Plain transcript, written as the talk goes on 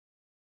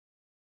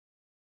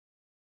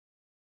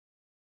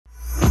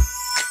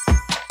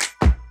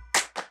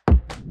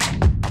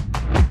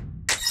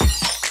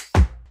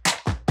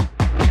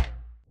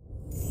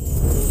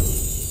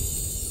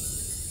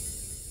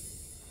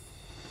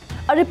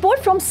A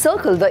report from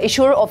Circle, the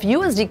issuer of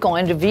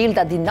USDCoin, revealed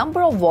that the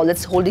number of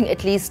wallets holding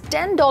at least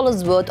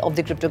 $10 worth of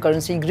the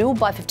cryptocurrency grew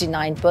by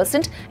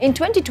 59% in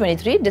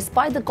 2023,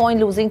 despite the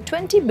coin losing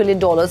 $20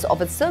 billion of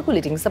its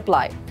circulating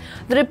supply.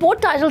 The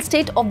report, titled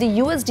State of the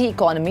USD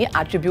Economy,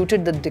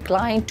 attributed the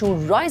decline to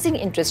rising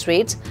interest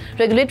rates,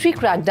 regulatory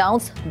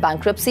crackdowns,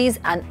 bankruptcies,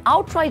 and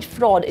outright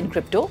fraud in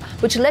crypto,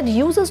 which led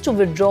users to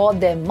withdraw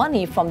their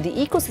money from the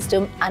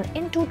ecosystem and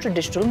into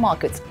traditional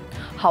markets.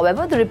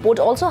 However, the report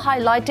also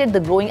highlighted the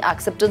growing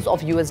acceptance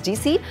of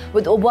USDC,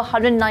 with over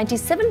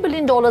 $197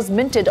 billion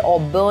minted or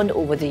burned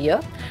over the year,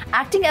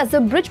 acting as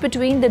a bridge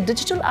between the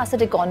digital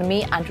asset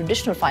economy and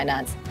traditional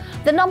finance.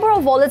 The number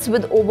of wallets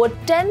with over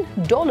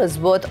 $10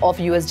 worth of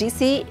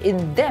USDC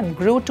in them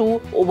grew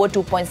to over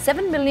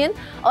 2.7 million,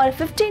 a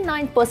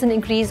 59%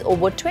 increase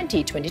over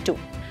 2022.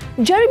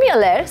 Jeremy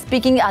Allaire,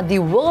 speaking at the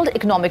World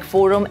Economic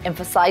Forum,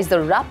 emphasized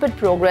the rapid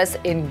progress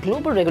in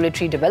global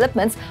regulatory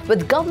developments,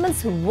 with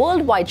governments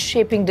worldwide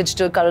shaping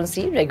digital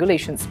currency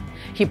regulations.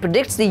 He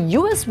predicts the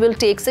US will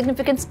take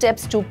significant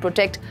steps to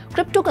protect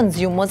crypto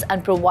consumers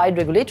and provide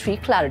regulatory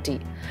clarity.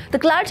 The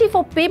Clarity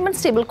for Payment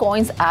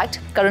Stablecoins Act,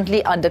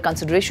 currently under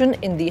consideration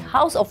in the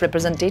House of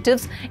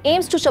Representatives,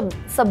 aims to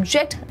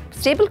subject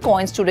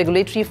stablecoins to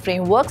regulatory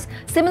frameworks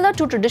similar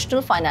to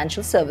traditional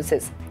financial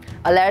services.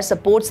 Allaire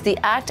supports the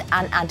act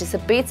and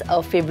anticipates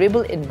a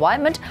favorable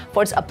environment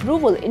for its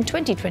approval in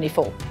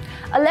 2024.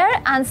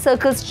 Allaire and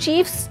Circle's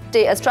Chief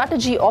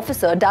Strategy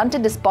Officer Dante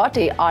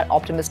Disparte are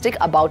optimistic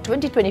about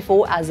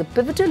 2024 as a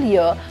pivotal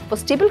year for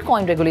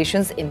stablecoin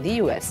regulations in the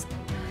US.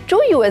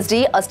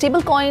 TrueUSD, a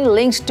stablecoin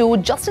linked to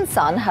Justin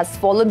Sun, has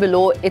fallen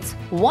below its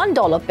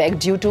 $1 peg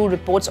due to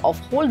reports of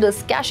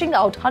holders cashing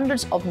out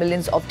hundreds of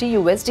millions of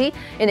TUSD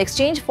in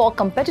exchange for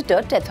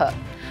competitor Tether.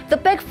 The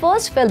peg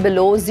first fell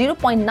below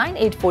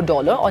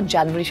 $0.984 on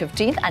January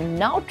 15th and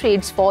now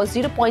trades for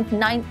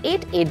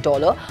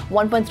 $0.988,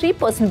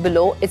 1.3%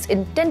 below its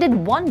intended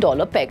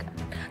 $1 peg.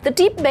 The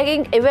deep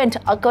begging event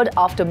occurred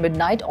after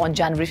midnight on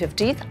January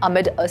 15th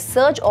amid a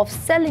surge of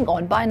selling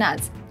on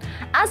Binance.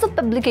 As of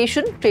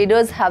publication,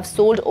 traders have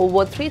sold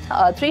over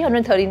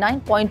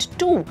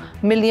 $339.2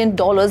 million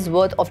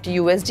worth of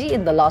TUSD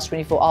in the last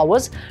 24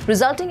 hours,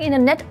 resulting in a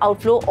net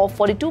outflow of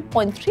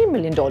 $42.3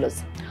 million.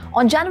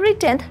 On January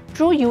 10th,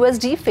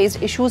 TrueUSD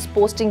faced issues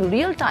posting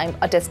real-time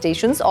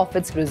attestations of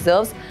its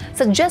reserves,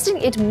 suggesting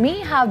it may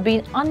have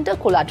been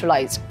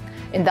under-collateralized.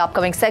 In the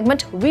upcoming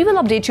segment, we will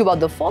update you about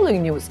the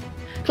following news.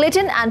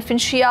 Clayton and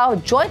Finchia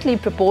jointly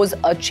propose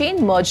a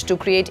chain merge to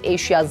create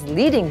Asia's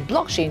leading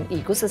blockchain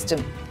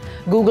ecosystem.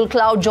 Google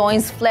Cloud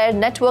joins Flare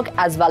Network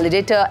as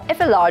validator,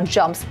 FLR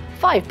jumps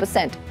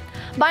 5%.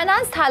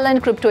 Binance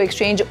Thailand crypto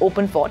exchange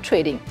open for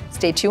trading.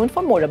 Stay tuned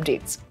for more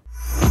updates.